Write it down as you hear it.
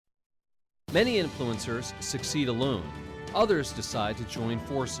Many influencers succeed alone. Others decide to join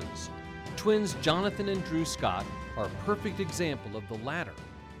forces. Twins Jonathan and Drew Scott are a perfect example of the latter.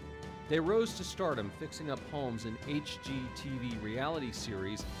 They rose to stardom fixing up homes in HGTV reality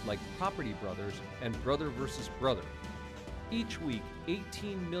series like Property Brothers and Brother vs. Brother. Each week,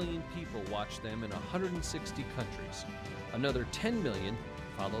 18 million people watch them in 160 countries. Another 10 million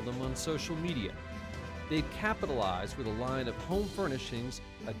follow them on social media. They've capitalized with a line of home furnishings,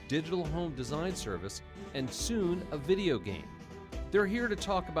 a digital home design service, and soon a video game. They're here to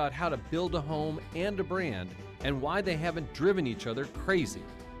talk about how to build a home and a brand, and why they haven't driven each other crazy.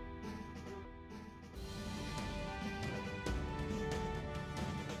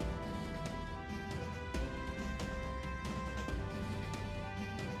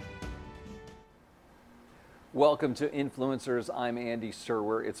 Welcome to Influencers. I'm Andy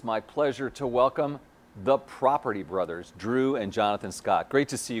Serwer. It's my pleasure to welcome the Property Brothers, Drew and Jonathan Scott. Great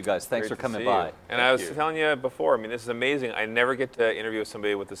to see you guys. Thanks for coming by. And I was telling you before, I mean, this is amazing. I never get to interview with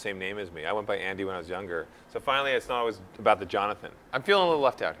somebody with the same name as me. I went by Andy when I was younger. So finally, it's not always about the Jonathan. I'm feeling a little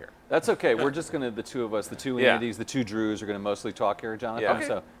left out here. That's okay. We're just going to, the two of us, the two Andys, the two Drews are going to mostly talk here, Jonathan. Yeah. Okay,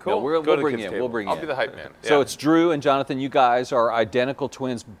 so, cool. No, we'll bring you in. We'll bring you in. I'll be the hype man. So it's Drew and Jonathan. You guys are identical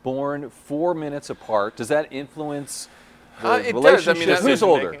twins, born 4 minutes apart. Does that influence the relationship? Does. I mean, who's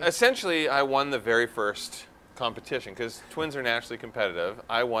older? Essentially, I won the very first competition because twins are naturally competitive.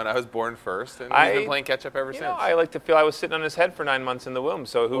 I won. I was born first, and we've been playing catch up ever since. I like to feel I was sitting on his head for 9 months in the womb.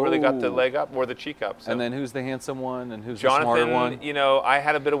 So who really got the leg up or the cheek up? So. And then who's the handsome one, and who's Jonathan, the smarter one? You know, I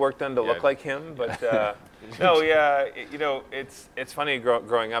had a bit of work done to look like him, but no, yeah, you know, it's funny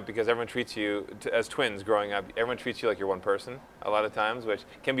growing up because everyone treats you as twins. Growing up, everyone treats you like you're one person a lot of times, which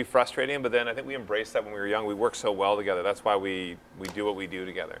can be frustrating. But then I think we embraced that when we were young. We work so well together. That's why we do what we do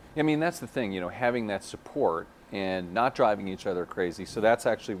together. I mean, that's the thing. You know, having that support and not driving each other crazy. So that's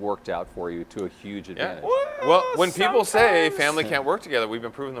actually worked out for you to a huge advantage. Yeah. Well, when people say family can't work together, we've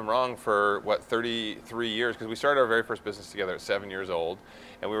been proving them wrong for, 33 years, because we started our very first business together at 7 years old,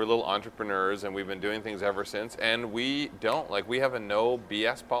 and we were little entrepreneurs, and we've been doing things ever since, and we have a no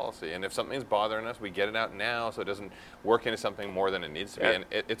BS policy, and if something's bothering us, we get it out now so it doesn't work into something more than it needs to be, and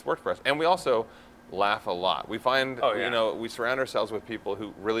it's worked for us. And we also laugh a lot. We find, you know, we surround ourselves with people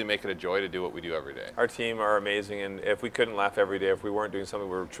who really make it a joy to do what we do every day. Our team are amazing, and if we couldn't laugh every day, if we weren't doing something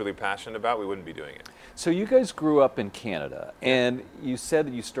we were truly passionate about, we wouldn't be doing it. So you guys grew up in Canada, and you said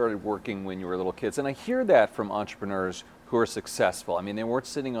that you started working when you were little kids, and I hear that from entrepreneurs who are successful. I mean, they weren't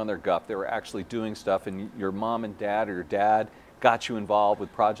sitting on their guff, they were actually doing stuff, and your mom and dad or your dad got you involved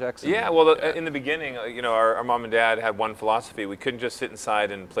with projects? Yeah, well, in the beginning, you know, our mom and dad had one philosophy. We couldn't just sit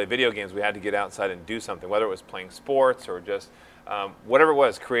inside and play video games. We had to get outside and do something, whether it was playing sports or just whatever it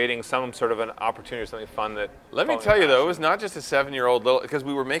was, creating some sort of an opportunity or something fun that... Let me tell you, though, it was not just a 7-year-old little... Because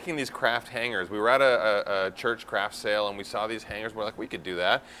we were making these craft hangers. We were at a church craft sale, and we saw these hangers. We're like, we could do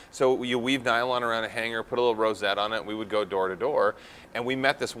that. So you weave nylon around a hanger, put a little rosette on it, and we would go door to door. And we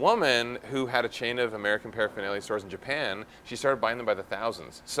met this woman who had a chain of American paraphernalia stores in Japan. She started buying them by the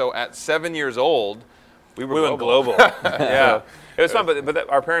thousands. So at 7 years old, we went global. Yeah, it was fun, but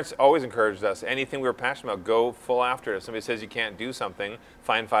our parents always encouraged us. Anything we were passionate about, go full after it. If somebody says you can't do something,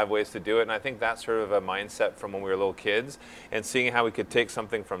 find 5 ways to do it. And I think that's sort of a mindset from when we were little kids. And seeing how we could take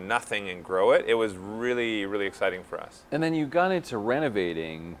something from nothing and grow it, it was really, really exciting for us. And then you got into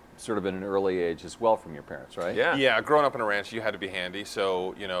renovating sort of at an early age as well from your parents, right? Yeah. Yeah, growing up in a ranch, you had to be handy.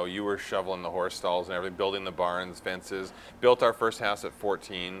 So, you know, you were shoveling the horse stalls and everything, building the barns, fences. Built our first house at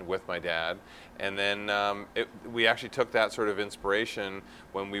 14 with my dad. And then we actually took that sort of inspiration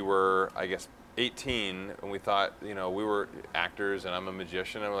when we were, I guess, 18, and we thought, you know, we were actors and I'm a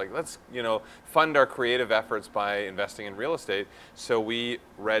magician, and we're like, let's, you know, fund our creative efforts by investing in real estate. So we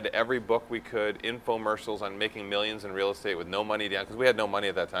read every book we could, infomercials on making millions in real estate with no money down, because we had no money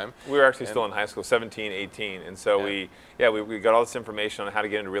at that time. We were actually still in high school, 17, 18, and so we got all this information on how to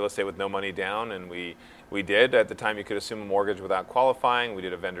get into real estate with no money down, and we did. At the time, you could assume a mortgage without qualifying. We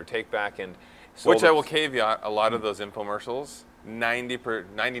did a vendor take-back, and which I will caveat, a lot of those infomercials,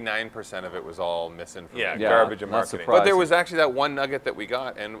 99% of it was all misinformation. Yeah, garbage and marketing. But there was actually that one nugget that we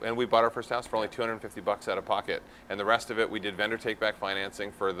got, and we bought our first house for only $250 out of pocket. And the rest of it, we did vendor take-back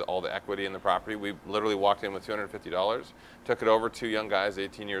financing for all the equity in the property. We literally walked in with $250, took it over to young guys,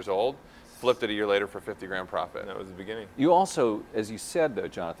 18 years old, flipped it a year later for 50 grand profit. And that was the beginning. You also, as you said though,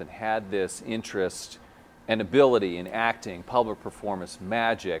 Jonathan, had this interest and ability in acting, public performance,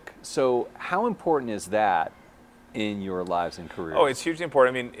 magic. So how important is that in your lives and careers? Oh, it's hugely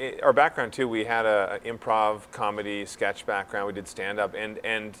important. I mean, our background too, we had an improv, comedy, sketch background. We did stand-up,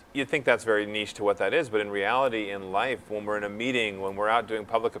 and you'd think that's very niche to what that is, but in reality, in life, when we're in a meeting, when we're out doing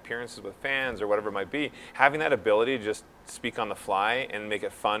public appearances with fans or whatever it might be, having that ability to just speak on the fly and make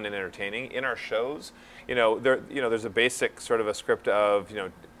it fun and entertaining in our shows, there's a basic sort of a script of,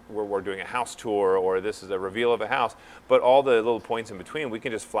 we're doing a house tour, or this is a reveal of a house, but all the little points in between, we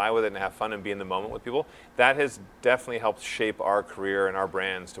can just fly with it and have fun and be in the moment with people. That has definitely helped shape our career and our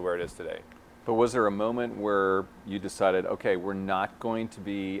brands to where it is today. But was there a moment where you decided, okay, we're not going to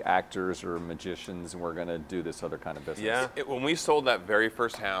be actors or magicians, and we're going to do this other kind of business? Yeah, when we sold that very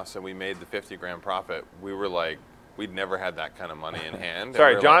first house and we made the 50 grand profit, we were like, we'd never had that kind of money in hand.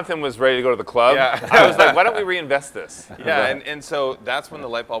 Sorry, Jonathan was ready to go to the club. Yeah. I was like, why don't we reinvest this? Yeah, and so that's when the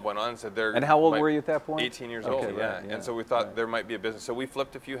light bulb went on and said they're... And how old were you at that point? 18 years old, yeah. And so we thought there might be a business. So we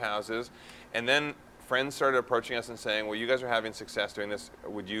flipped a few houses, and then friends started approaching us and saying, well, you guys are having success doing this.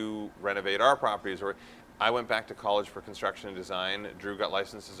 Would you renovate our properties? Or I went back to college for construction and design. Drew got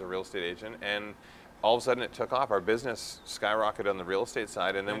licensed as a real estate agent, and all of a sudden it took off. Our business skyrocketed on the real estate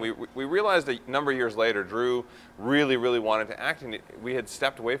side, and then we realized a number of years later, Drew really, really wanted to act, and we had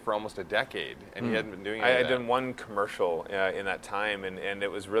stepped away for almost a decade, and he hadn't been doing any of that. I did one commercial in that time, and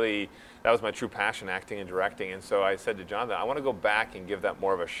it was really, that was my true passion, acting and directing, and so I said to Jonathan, I want to go back and give that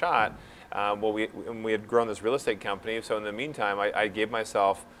more of a shot. We had grown this real estate company, so in the meantime, I gave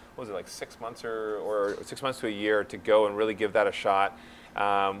myself, what was it, like 6 months or 6 months to a year to go and really give that a shot.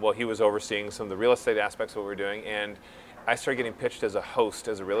 While he was overseeing some of the real estate aspects of what we were doing, and I started getting pitched as a host,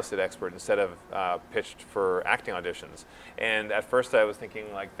 as a real estate expert, instead of pitched for acting auditions. And at first I was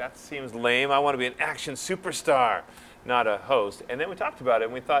thinking, like, that seems lame. I want to be an action superstar, not a host. And then we talked about it,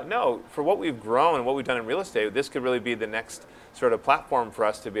 and we thought, no, for what we've grown and what we've done in real estate, this could really be the next sort of platform for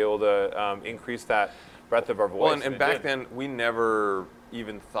us to be able to increase that breadth of our voice. Well, and back then, we never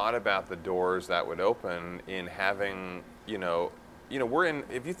even thought about the doors that would open in having, we're in,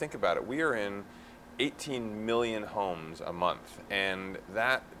 if you think about it, we are in 18 million homes a month, and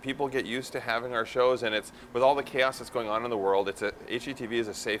that people get used to having our shows, and it's, with all the chaos that's going on in the world, HGTV is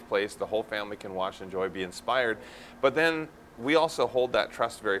a safe place. The whole family can watch, enjoy, be inspired. But then we also hold that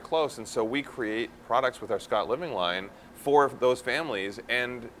trust very close, and so we create products with our Scott Living line for those families,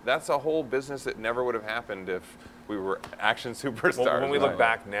 and that's a whole business that never would have happened if we were action superstars. Well, when we look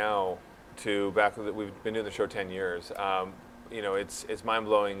back now to we've been doing the show 10 years, it's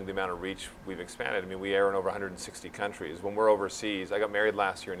mind-blowing the amount of reach we've expanded. I mean, we air in over 160 countries. When we're overseas, I got married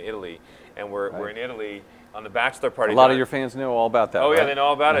last year in Italy, and we're in Italy on the bachelor party. A lot of your fans know all about that. Oh, right? Yeah, they know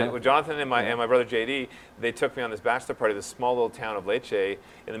all about it. With Jonathan and my brother JD, they took me on this bachelor party, this small little town of Lecce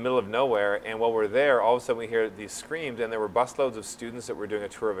in the middle of nowhere. And while we're there, all of a sudden we hear these screams, and there were busloads of students that were doing a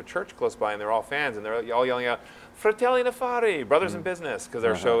tour of a church close by, and they're all fans, and they're all yelling out, "Fratelli d'Affari," brothers in business, because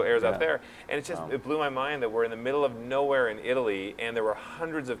our show airs out there. And it blew my mind that we're in the middle of nowhere in Italy, and there were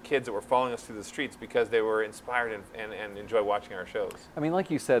hundreds of kids that were following us through the streets because they were inspired and enjoy watching our shows. I mean,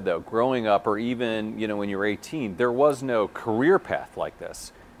 like you said, though, growing up, or even when you're 18, there was no career path like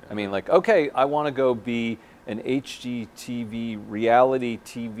this. I mean, like, okay, I want to go be an HGTV reality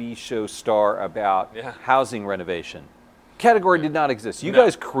TV show star about housing renovation. Category did not exist. You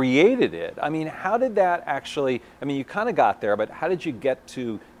guys created it. I mean, how did that actually, you kind of got there, but how did you get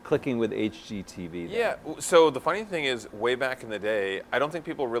to clicking with HGTV then? Yeah, so the funny thing is, way back in the day, I don't think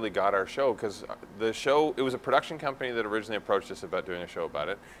people really got our show, because the show, it was a production company that originally approached us about doing a show about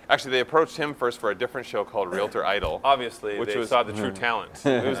it. Actually, they approached him first for a different show called Realtor Idol. Obviously, they saw the true talent.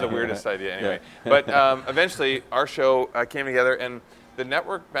 It was the weirdest idea anyway. But eventually, our show came together, and the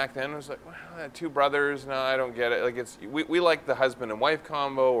network back then was like, well, two brothers, no, I don't get it. Like, we like the husband and wife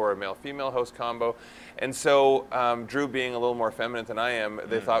combo or a male-female host combo. And so Drew, being a little more feminine than I am,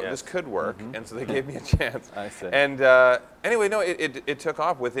 they thought this could work, and so they gave me a chance. I see. And anyway, no, it took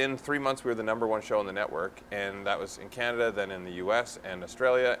off. Within 3 months, we were the #1 show on the network, and that was in Canada, then in the US and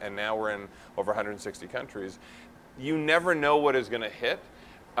Australia, and now we're in over 160 countries. You never know what is going to hit.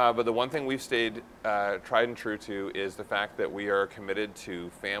 But the one thing we've stayed tried and true to is the fact that we are committed to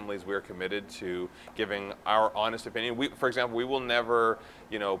families. We are committed to giving our honest opinion. For example, we will never,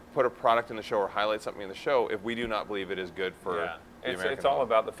 put a product in the show or highlight something in the show if we do not believe it is good for It's all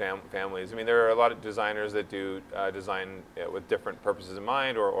about the families. I mean, there are a lot of designers that do design with different purposes in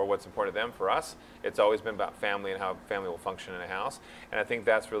mind, or what's important to them. For us, it's always been about family and how family will function in a house. And I think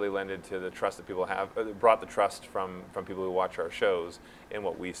that's really lended to the trust that people have, brought the trust from people who watch our shows in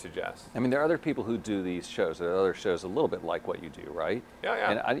what we suggest. I mean, there are other people who do these shows. There are other shows a little bit like what you do, right? Yeah,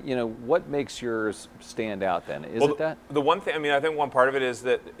 yeah. And what makes yours stand out then? Is it that? The one thing, I mean, I think one part of it is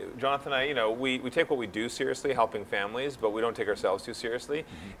that Jonathan and I, we take what we do seriously, helping families, but we don't take ourselves too seriously.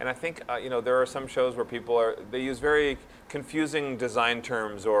 Mm-hmm. And I think, there are some shows where they use very confusing design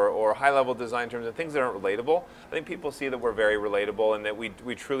terms or high-level design terms and things that aren't relatable. I think people see that we're very relatable and that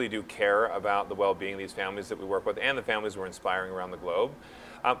we truly do care about the well-being of these families that we work with and the families we're inspiring around the globe.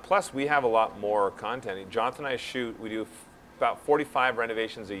 Plus, we have a lot more content. Jonathan and I we do about 45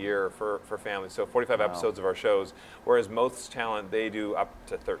 renovations a year for families, so 45 wow. episodes of our shows, whereas most talent, they do up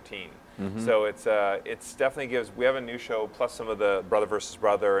to 13. Mm-hmm. So it's definitely we have a new show, plus some of the Brother versus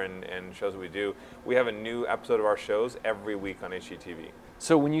Brother and shows that we do. We have a new episode of our shows every week on HGTV.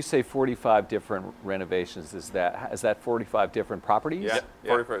 So when you say 45 different renovations, is that 45 different properties? Yeah,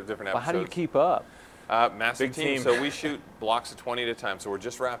 45 different episodes. Well, how do you keep up? Massive team. So we shoot blocks of 20 at a time. So we're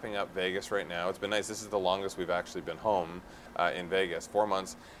just wrapping up Vegas right now. It's been nice. This is the longest we've actually been home in Vegas, 4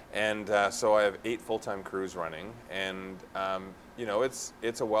 months. And so I have 8 full-time crews running. And,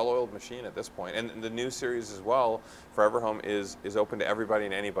 it's a well-oiled machine at this point. And the new series as well, Forever Home, is open to everybody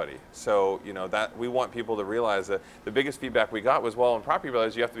and anybody. So, that we want people to realize that the biggest feedback we got was, well, in property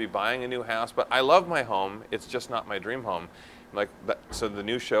values, you have to be buying a new house. But I love my home. It's just not my dream home. So the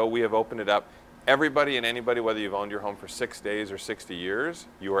new show, we have opened it up. Everybody and anybody, whether you've owned your home for 6 days or 60 years,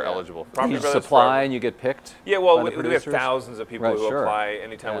 you are eligible for Property Brothers Forever. And you get picked? Yeah, well, we have thousands of people who sure. apply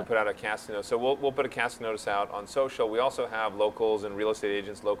anytime we put out a casting notice. So we'll put a casting notice out on social. We also have locals and real estate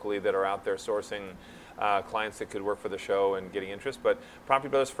agents locally that are out there sourcing clients that could work for the show and getting interest. But Property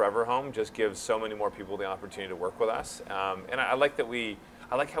Brothers Forever Home just gives so many more people the opportunity to work with us. And I like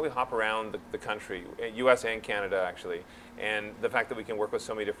how we hop around the country, U.S. and Canada, actually, and the fact that we can work with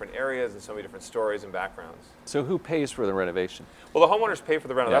so many different areas and so many different stories and backgrounds. So who pays for the renovation? Well, the homeowners pay for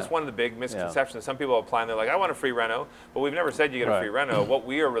the reno. Yeah. That's one of the big misconceptions. Yeah. Some people apply and they're like, I want a free reno, but we've never said you get a free reno. What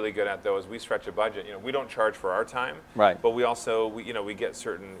we are really good at, though, is we stretch a budget. We don't charge for our time, but we also, we get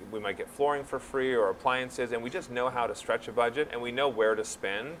we might get flooring for free or appliances, and we just know how to stretch a budget, and we know where to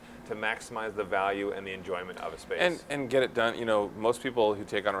spend to maximize the value and the enjoyment of a space. And get it done. Most people who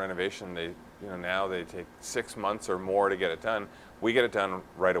take on a renovation, now they take 6 months or more to get it done. We get it done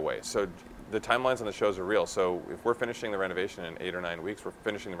right away. So the timelines on the shows are real. So if we're finishing the renovation in 8 or 9 weeks, we're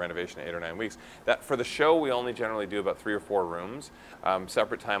finishing the renovation in 8 or 9 weeks. That for the show, we only generally do about 3 or 4 rooms,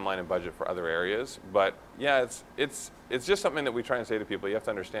 separate timeline and budget for other areas. But yeah, it's just something that we try and say to people. You have to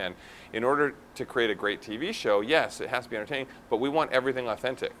understand, in order to create a great TV show, yes, it has to be entertaining, but we want everything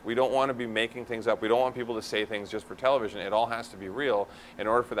authentic. We don't want to be making things up. We don't want people to say things just for television. It all has to be real. In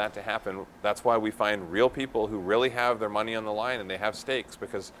order for that to happen, that's why we find real people who really have their money on the line and they have stakes,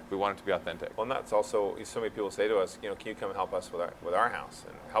 because we want it to be authentic. Well, and that's also, so many people say to us, can you come and help us with our house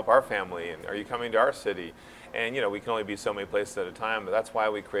and help our family, and are you coming to our city? And we can only be so many places at a time, but that's why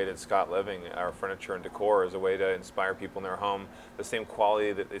we created Scott Living, our furniture and decor, as a way to inspire people in their home. The same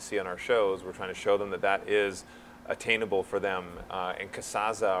quality that they see on our shows, we're trying to show them that is attainable for them. And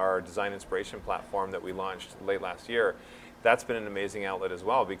Casaza, our design inspiration platform that we launched late last year, that's been an amazing outlet as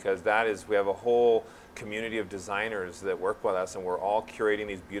well, because we have a whole community of designers that work with us, and we're all curating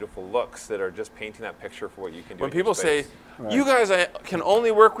these beautiful looks that are just painting that picture for what you can do. When people say, you guys, I can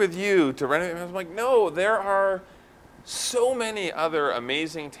only work with you to renovate, I'm like, no, there are so many other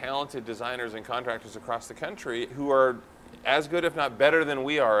amazing, talented designers and contractors across the country who are as good, if not better than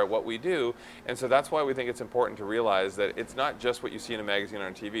we are at what we do. And so that's why we think it's important to realize that it's not just what you see in a magazine or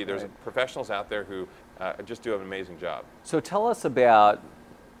on TV. There's professionals out there who just do an amazing job. So tell us about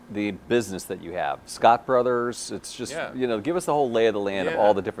the business that you have, Scott Brothers. It's just, give us the whole lay of the land of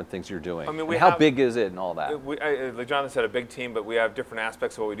all the different things you're doing. I mean, how big is it and all that? Like Jonathan said, a big team, but we have different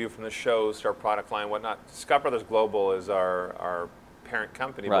aspects of what we do, from the shows to our product line, whatnot. Scott Brothers Global is our parent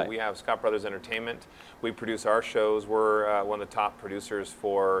company, but we have Scott Brothers Entertainment. We produce our shows. We're one of the top producers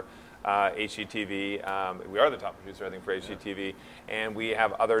for HGTV. We are the top producer, I think, for HGTV, and we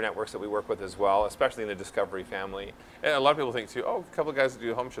have other networks that we work with as well, especially in the Discovery family. And a lot of people think too, a couple of guys that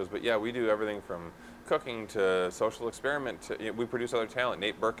do home shows, but yeah, we do everything from cooking to social experiment. We produce other talent.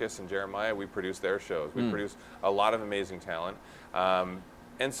 Nate Burkus and Jeremiah, we produce their shows. We produce a lot of amazing talent.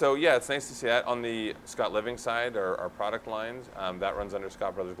 And so, yeah, it's nice to see that. On the Scott Living side, our product lines, that runs under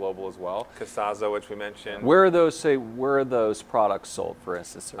Scott Brothers Global as well. Casaza, which we mentioned. Where are those products sold, for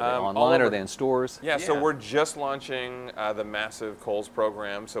instance? Are they online? Are they in stores? Yeah, so we're just launching the massive Kohl's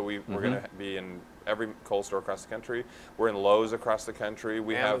program. So we're going to be in every Kohl's store across the country. We're in Lowe's across the country.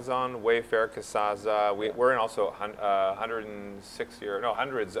 We Amazon, have Wayfair, Casaza. We're in also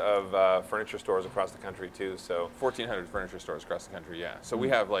hundreds of furniture stores across the country too. So 1,400 furniture stores across the country. Yeah. So we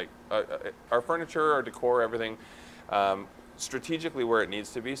have like our furniture, our decor, everything. Strategically where it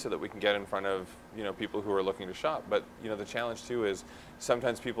needs to be so that we can get in front of people who are looking to shop. But the challenge too is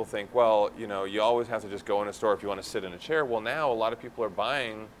sometimes people think, well, you always have to just go in a store if you want to sit in a chair. Well, now a lot of people are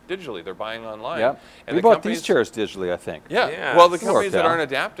buying digitally. They're buying online. Yeah. And we bought these chairs digitally, I think. Yeah. Well, the companies that aren't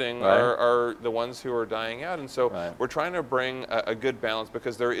adapting are the ones who are dying out. And so we're trying to bring a good balance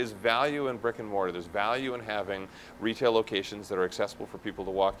because there is value in brick and mortar. There's value in having retail locations that are accessible for people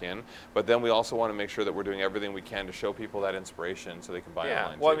to walk in. But then we also want to make sure that we're doing everything we can to show people that inspiration so they can buy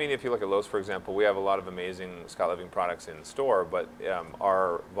online. Well, too. I mean, if you look at Lowe's, for example, we have a lot of amazing Scott Living products in store, but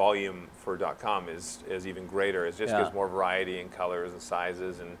our volume for .com is even greater. It just gives more variety in colors and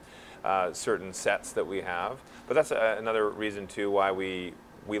sizes and certain sets that we have. But that's another reason too why we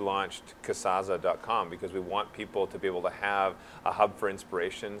launched Casaza.com, because we want people to be able to have a hub for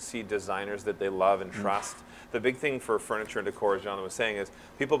inspiration, see designers that they love and trust. The big thing for furniture and decor, as John was saying, is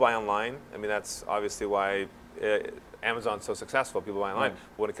people buy online. I mean, that's obviously why Amazon's so successful. People buy online.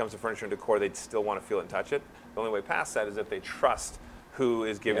 But when it comes to furniture and decor, they still want to feel it and touch it. The only way past that is if they trust who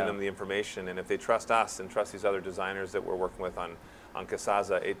is giving them the information, and if they trust us and trust these other designers that we're working with on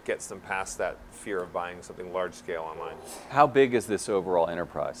Casaza, it gets them past that fear of buying something large scale online. How big is this overall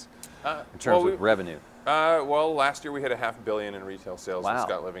enterprise in terms of revenue? Well, last year we had $500 million in retail sales in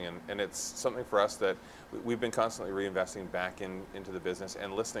Scott Living, and it's something for us that we've been constantly reinvesting back into the business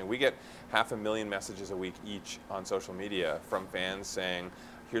and listening. We get 500,000 messages a week each on social media from fans saying,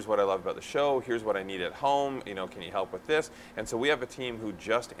 here's what I love about the show, here's what I need at home, can you help with this? And so we have a team who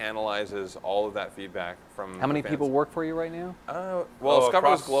just analyzes all of that feedback from How many people work for you right now? Well, Scott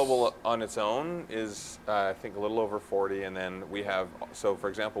Brothers Global on its own is, I think, a little over 40, and then we have, so for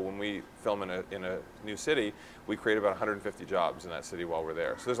example, when we film in a new city, we create about 150 jobs in that city while we're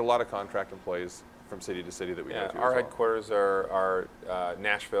there. So there's a lot of contract employees from city to city that we go to. Our headquarters are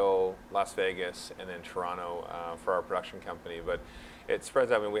Nashville, Las Vegas, and then Toronto for our production company. But it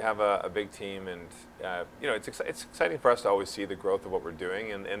spreads out. I mean, we have a big team, and it's exciting for us to always see the growth of what we're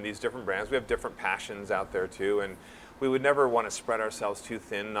doing, and these different brands. We have different passions out there too, and we would never want to spread ourselves too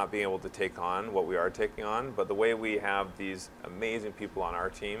thin, not being able to take on what we are taking on. But the way we have these amazing people on our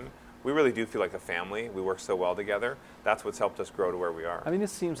team, we really do feel like a family. We work so well together. That's what's helped us grow to where we are. I mean,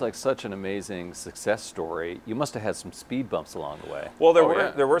 this seems like such an amazing success story. You must have had some speed bumps along the way. Well,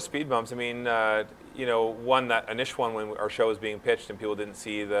 there were speed bumps. I mean, that initial one when our show was being pitched and people didn't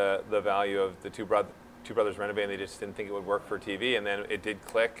see the value of the Two Brothers Renovate, and they just didn't think it would work for TV, and then it did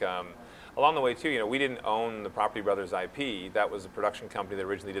click. Along the way too, we didn't own the Property Brothers IP. That was a production company that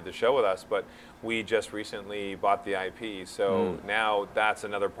originally did the show with us, but we just recently bought the IP. So now that's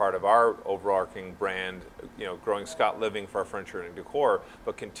another part of our overarching brand, growing Scott Living for our furniture and decor,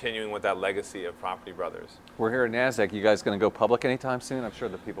 but continuing with that legacy of Property Brothers. We're here at NASDAQ. You guys going to go public anytime soon? I'm sure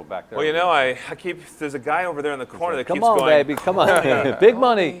the people back there. Well, I there's a guy over there in the corner that keeps going, come on, baby, come on. Big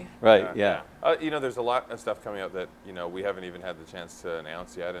money. Right, yeah. There's a lot of stuff coming out that we haven't even had the chance to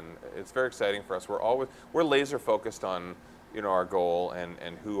announce yet, and it's very exciting for us. We're laser focused on our goal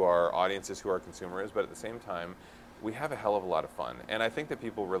and who our audience is, who our consumer is, but at the same time, we have a hell of a lot of fun, and I think that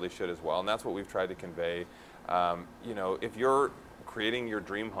people really should as well, and that's what we've tried to convey. If you're creating your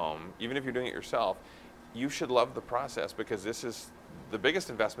dream home, even if you're doing it yourself, you should love the process, because this is the biggest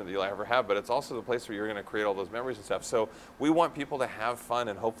investment that you'll ever have, but it's also the place where you're going to create all those memories and stuff. So we want people to have fun,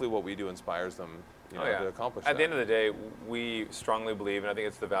 and hopefully what we do inspires them to accomplish that. At the end of the day, we strongly believe, and I think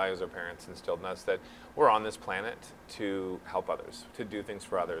it's the values our parents instilled in us, that we're on this planet to help others, to do things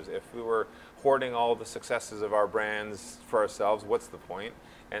for others. If we were hoarding all the successes of our brands for ourselves, what's the point?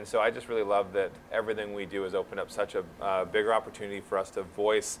 And so I just really love that everything we do has opened up such a bigger opportunity for us to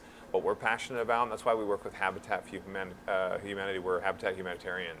voice what we're passionate about, and that's why we work with Habitat for Humanity. We're Habitat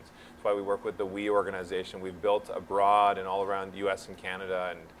Humanitarians. That's why we work with the WE organization. We've built abroad and all around the U.S. and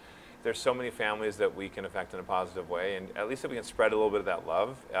Canada, and there's so many families that we can affect in a positive way, and at least if we can spread a little bit of that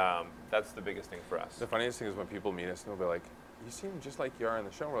love, that's the biggest thing for us. The funniest thing is when people meet us and they'll be like, you seem just like you are in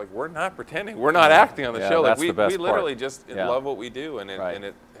the show. We're like, we're not pretending. We're not acting on the show. Like, we literally just love what we do, and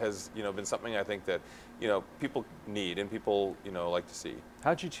it has been something I think that people need and people like to see.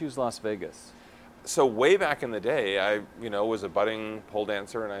 How'd you choose Las Vegas? so way back in the day, I was a budding pole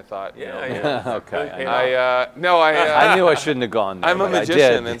dancer, and I thought, okay. I knew I shouldn't have gone there. I'm a but I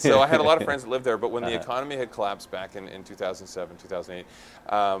magician, did. and so I had a lot of friends that lived there. But when the economy had collapsed back in 2007, 2008,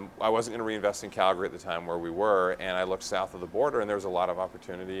 I wasn't going to reinvest in Calgary at the time where we were, and I looked south of the border, and there was a lot of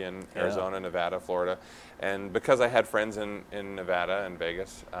opportunity in Arizona, Nevada, Florida. And because I had friends in Nevada and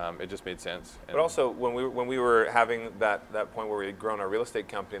Vegas, it just made sense. But also, when we were having that point where we had grown our real estate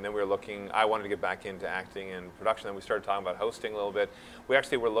company, and then we were looking, I wanted to get back into acting and production, and we started talking about hosting a little bit. We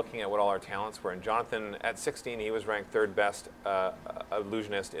actually were looking at what all our talents were. And Jonathan, at 16, he was ranked third best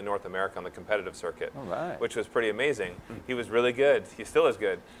illusionist in North America on the competitive circuit, which was pretty amazing. He was really good. He still is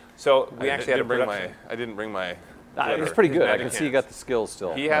good. So we actually had a production. I didn't bring my. It was pretty good. I can see you got the skills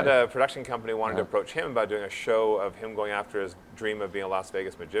still. He had a production company wanted to approach him about doing a show of him going after his dream of being a Las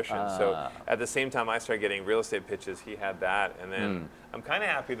Vegas magician. So at the same time I started getting real estate pitches, he had that. And then I'm kind of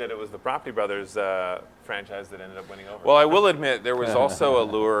happy that it was the Property Brothers franchise that ended up winning over. Well, I will admit there was also a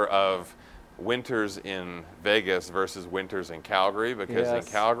lure of winters in Vegas versus winters in Calgary, because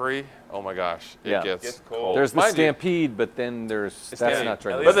in Calgary, oh my gosh, it gets cold. There's the stampede, but then that's not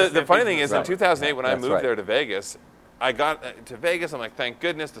true. But the funny thing is, in 2008, when I moved there to Vegas, I got to Vegas, I'm like, thank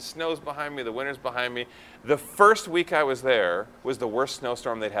goodness, the snow's behind me, the winter's behind me. The first week I was there was the worst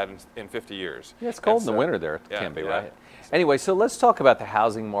snowstorm they'd had in 50 years. Yeah, it's cold in the winter there, it can be, right? Anyway, so let's talk about the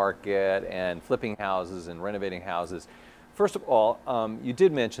housing market and flipping houses and renovating houses. First of all, you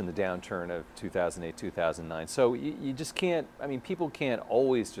did mention the downturn of 2008, 2009. So you just can't, people can't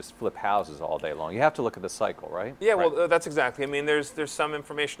always just flip houses all day long. You have to look at the cycle, right? Yeah, well, that's exactly. There's some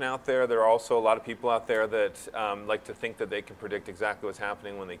information out there. There are also a lot of people out there that like to think that they can predict exactly what's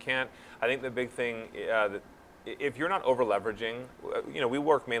happening when they can't. I think the big thing, that if you're not over leveraging, we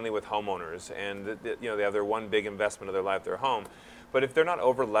work mainly with homeowners, and they have their one big investment of their life, their home. But if they're not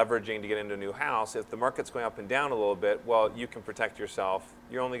over leveraging to get into a new house, if the market's going up and down a little bit, well, you can protect yourself.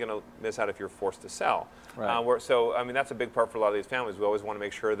 You're only going to miss out if you're forced to sell. Right. So that's a big part for a lot of these families. We always want to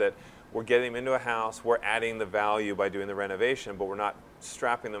make sure that we're getting them into a house, we're adding the value by doing the renovation, but we're not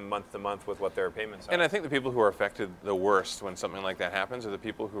strapping them month to month with what their payments are. And I think the people who are affected the worst when something like that happens are the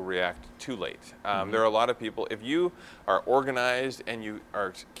people who react too late. There are a lot of people, if you are organized and you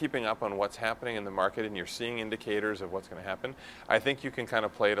are keeping up on what's happening in the market and you're seeing indicators of what's going to happen, I think you can kind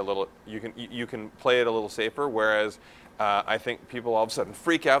of play it a little, you can play it a little safer, whereas I think people all of a sudden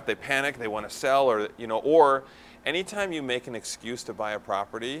freak out, they panic, they want to sell, or anytime you make an excuse to buy a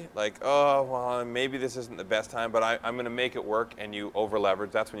property, like, oh, well, maybe this isn't the best time, but I'm going to make it work, and you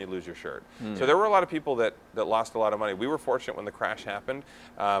over-leverage, that's when you lose your shirt. So there were a lot of people that lost a lot of money. We were fortunate when the crash happened.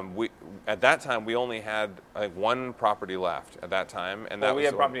 At that time, we only had one property left at that time. And we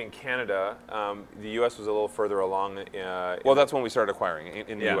had property in Canada. The U.S. was a little further along. Well, that's when we started acquiring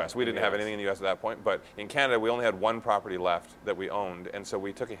in the U.S. We didn't have anything in the U.S. at that point, but in Canada, we only had one property left that we owned, and so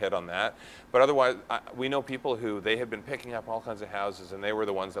we took a hit on that. But otherwise, we know people who they had been picking up all kinds of houses, and they were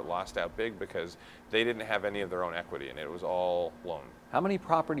the ones that lost out big because they didn't have any of their own equity, and it was all loan. How many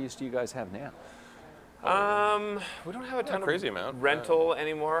properties do you guys have now? We don't have a ton crazy of amount. rental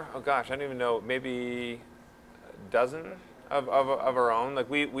anymore. Oh gosh, I don't even know. Maybe a dozen of our own. Like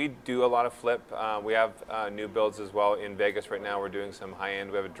we do a lot of flip. We have new builds as well in Vegas right now. We're doing some high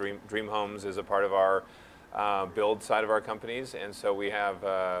end. We have a Dream Homes is a part of our build side of our companies, and so we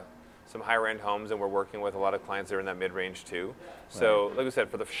have some higher end homes, and we're working with a lot of clients that are in that mid-range too. So like I said,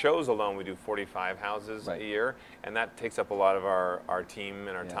 for the shows alone, we do 45 houses a year, and that takes up a lot of our team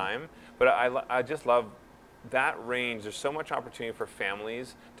and our time. But I just love that range. There's so much opportunity for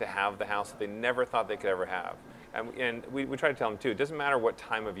families to have the house that they never thought they could ever have. And we try to tell them too, it doesn't matter what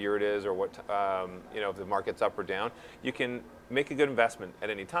time of year it is or what, if the market's up or down, you can make a good investment at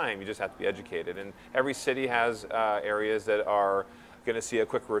any time. You just have to be educated. And every city has areas that are going to see a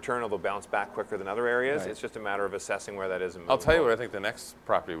quicker return, although bounce back quicker than other areas. It's just a matter of assessing where that is. And I'll tell you what I think the next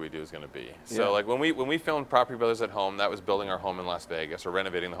property we do is going to be. So like when we filmed Property Brothers at Home, that was building our home in Las Vegas, or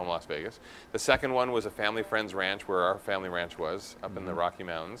renovating the home in Las Vegas. The second one was a family friend's ranch, where our family ranch was, up in the Rocky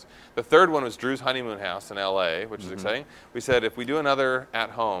Mountains. The third one was Drew's honeymoon house in LA, which is exciting. We said, if we do another at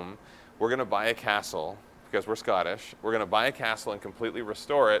home, we're going to buy a castle, because we're Scottish. We're going to buy a castle and completely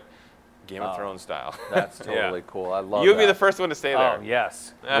restore it, Game of Thrones style. That's totally cool. I love You'd be the first one to stay there. Oh,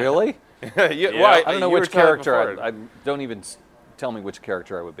 yes. Really? Why? I don't know which character. I don't even tell me which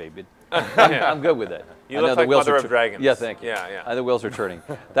character I would be, but I'm good with it. You look like Mother of Dragons. Yeah, thank you. Yeah. The wheels are turning.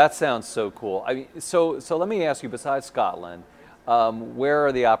 That sounds so cool. So let me ask you, besides Scotland, Where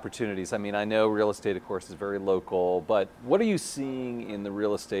are the opportunities? I mean, I know real estate, of course, is very local, but what are you seeing in the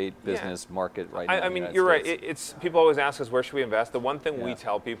real estate business market right now? I mean, you're right. It's people always ask us, where should we invest? The one thing we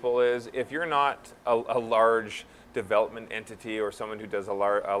tell people is, if you're not a large development entity or someone who does a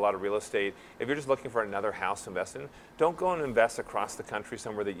lot of real estate, if you're just looking for another house to invest in, don't go and invest across the country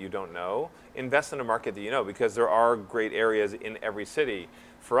somewhere that you don't know. Invest in a market that you know, because there are great areas in every city.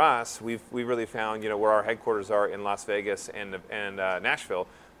 For us, we really found, where our headquarters are in Las Vegas and Nashville.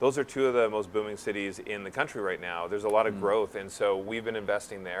 Those are two of the most booming cities in the country right now. There's a lot of growth, and so we've been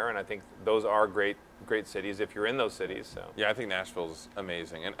investing there, and I think those are great cities if you're in those cities. So yeah, I think Nashville's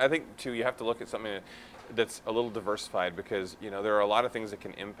amazing, and I think too you have to look at something that's a little diversified, because there are a lot of things that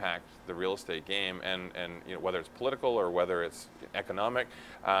can impact the real estate game, and whether it's political or whether it's economic.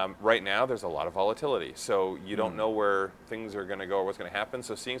 Right now, there's a lot of volatility, so you don't know where things are going to go or what's going to happen.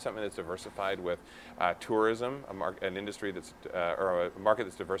 So seeing something that's diversified with tourism, an industry that's or a market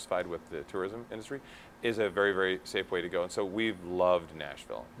that's diversified with the tourism industry, is a very, very safe way to go. And so we've loved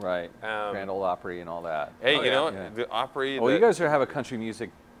Nashville. Right, Grand Ole Opry and all that. Hey, the Opry. Well, you guys have a country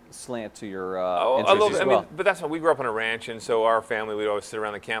music slant to your interests a little, as well. I mean, but that's why we grew up on a ranch, and so our family, we'd always sit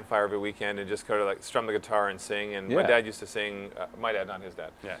around the campfire every weekend and just kind of like strum the guitar and sing. And my dad used to sing. My dad, not his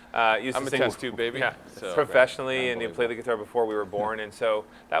dad. Yeah. Used I'm to a sing test tube baby. Yeah, so, professionally, and he played the guitar before we were born. And so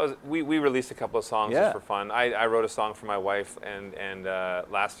that was we released a couple of songs just for fun. I wrote a song for my wife and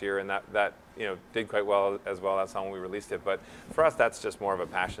last year, and that did quite well as well. That song when we released it. But for us, that's just more of a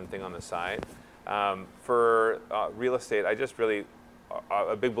passion thing on the side. For real estate, I just really.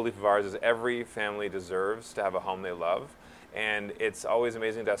 A big belief of ours is every family deserves to have a home they love, and it's always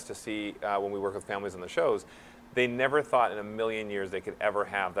amazing to us to see when we work with families on the shows, they never thought in a million years they could ever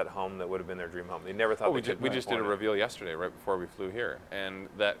have that home that would have been their dream home. They never thought we just did a reveal yesterday right before we flew here, and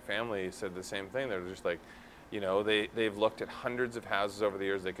that family said the same thing. They're just like, they've looked at hundreds of houses over the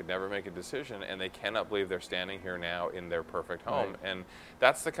years. They could never make a decision, and they cannot believe they're standing here now in their perfect home. Right. And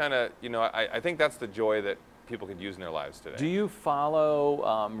that's the kind of, I think that's the joy that people could use in their lives today. Do you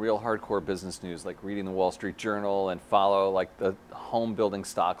follow real hardcore business news, like reading the Wall Street Journal, and follow like the home building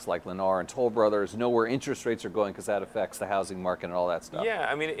stocks like Lennar and Toll Brothers, know where interest rates are going, because that affects the housing market and all that stuff? Yeah,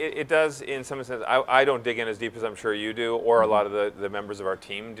 I mean, it does in some sense. I don't dig in as deep as I'm sure you do, or a lot of the members of our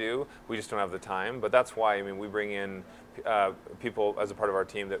team do. We just don't have the time. But that's why, I mean, we bring in people as a part of our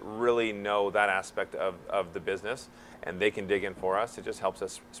team that really know that aspect of the business, and they can dig in for us. It just helps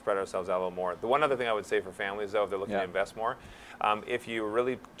us spread ourselves out a little more. The one other thing I would say for families, though, if they're looking to invest more, if you're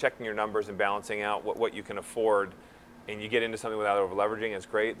really checking your numbers and balancing out what you can afford, and you get into something without over leveraging, it's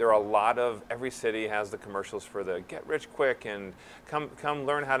great. There are a lot of, every city has the commercials for the get rich quick and come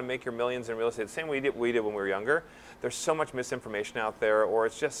learn how to make your millions in real estate. The same way we did when we were younger. There's so much misinformation out there, or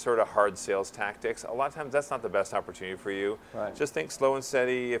it's just sort of hard sales tactics. A lot of times that's not the best opportunity for you. Right. Just think slow and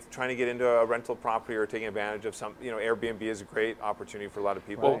steady. If trying to get into a rental property or taking advantage of some, Airbnb is a great opportunity for a lot of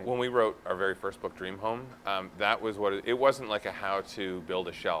people. Well, when we wrote our very first book, Dream Home, that was what it wasn't like a how to build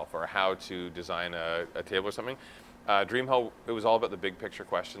a shelf or how to design a table or something. Dream Home, it was all about the big picture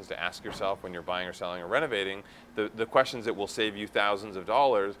questions to ask yourself when you're buying or selling or renovating, the questions that will save you thousands of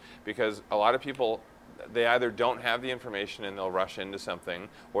dollars, because a lot of people, they either don't have the information and they'll rush into something,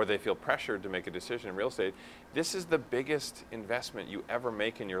 or they feel pressured to make a decision in real estate. This is the biggest investment you ever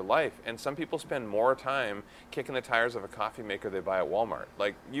make in your life, and some people spend more time kicking the tires of a coffee maker they buy at Walmart.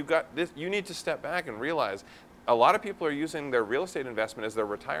 Like, you need to step back and realize a lot of people are using their real estate investment as their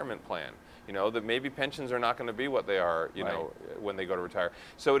retirement plan. That maybe pensions are not going to be what they are, when they go to retire.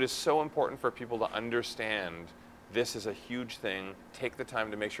 So it is so important for people to understand this is a huge thing. Take the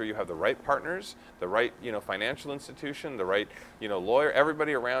time to make sure you have the right partners, the right, financial institution, the right, lawyer,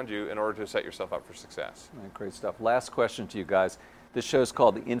 everybody around you in order to set yourself up for success. Right, great stuff. Last question to you guys. This show is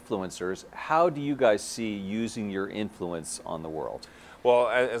called The Influencers. How do you guys see using your influence on the world? Well,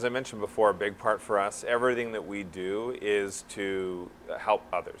 as I mentioned before, a big part for us, everything that we do is to help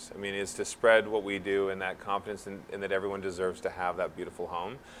others. I mean, is to spread what we do and that confidence in that everyone deserves to have that beautiful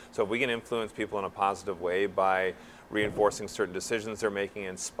home. So if we can influence people in a positive way by reinforcing certain decisions they're making,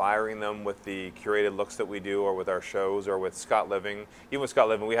 inspiring them with the curated looks that we do, or with our shows, or with Scott Living. Even with Scott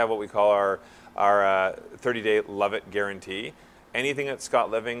Living, we have what we call our 30-day Love It guarantee. Anything at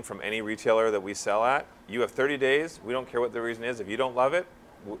Scott Living from any retailer that we sell at, you have 30 days. We don't care what the reason is. If you don't love it,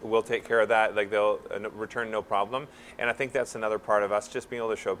 we'll take care of that. Like, they'll return no problem. And I think that's another part of us, just being able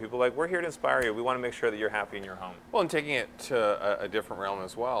to show people, like, we're here to inspire you. We want to make sure that you're happy in your home. Well, and taking it to a different realm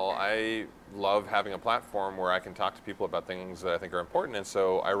as well, I love having a platform where I can talk to people about things that I think are important. And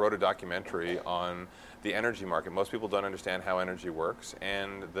so I wrote a documentary on the energy market. Most people don't understand how energy works,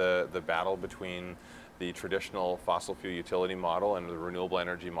 and the battle between the traditional fossil fuel utility model and the renewable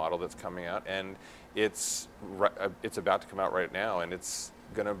energy model that's coming out, and it's about to come out right now, and it's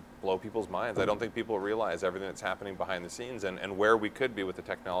going to blow people's minds. I don't think people realize everything that's happening behind the scenes and where we could be with the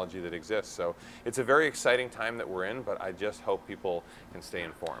technology that exists. So it's a very exciting time that we're in, but I just hope people can stay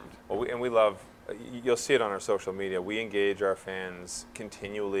informed. Well, we love, you'll see it on our social media, we engage our fans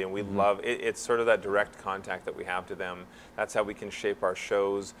continually, and we love, it's sort of that direct contact that we have to them. That's how we can shape our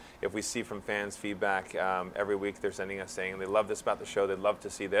shows. If we see from fans feedback every week, they're sending us saying they love this about the show, they'd love to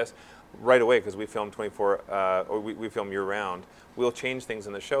see this, right away, because we film we film year round, we'll change things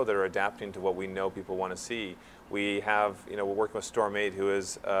in the show that are adapting to what we know people want to see. We have, we're working with Storm 8, who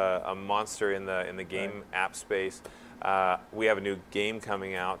is a monster in the game app space. We have a new game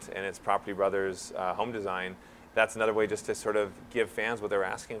coming out, and it's Property Brothers home design. That's another way just to sort of give fans what they're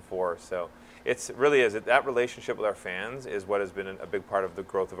asking for. So it's really that relationship with our fans is what has been a big part of the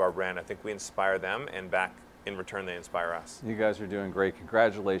growth of our brand. I think we inspire them, and back in return, they inspire us. You guys are doing great.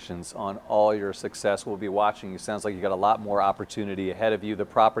 Congratulations on all your success. We'll be watching you. Sounds like you got a lot more opportunity ahead of you. The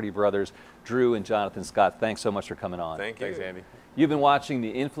Property Brothers, Drew and Jonathan Scott, thanks so much for coming on. Thank you. Thanks, Andy. You've been watching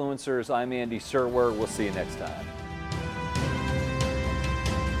The Influencers. I'm Andy Serwer. We'll see you next time.